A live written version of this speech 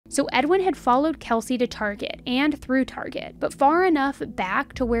So Edwin had followed Kelsey to Target and through Target, but far enough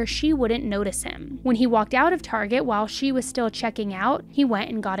back to where she wouldn't notice him. When he walked out of Target while she was still checking out, he went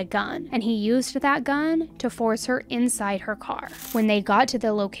and got a gun, and he used that gun to force her inside her car. When they got to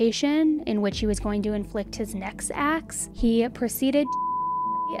the location in which he was going to inflict his next acts, he proceeded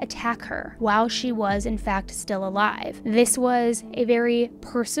to attack her while she was in fact still alive. This was a very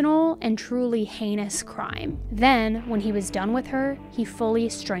personal and truly heinous crime. Then, when he was done with her, he fully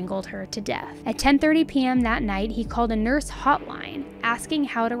strangled her to death. At 10:30 p.m. that night, he called a nurse hotline asking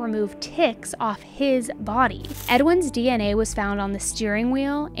how to remove ticks off his body. Edwin's DNA was found on the steering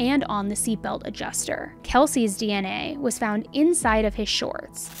wheel and on the seatbelt adjuster. Kelsey's DNA was found inside of his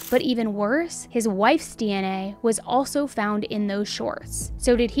shorts, but even worse, his wife's DNA was also found in those shorts.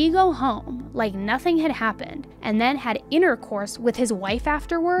 So did he go home like nothing had happened and then had intercourse with his wife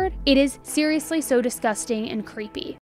afterward? It is seriously so disgusting and creepy.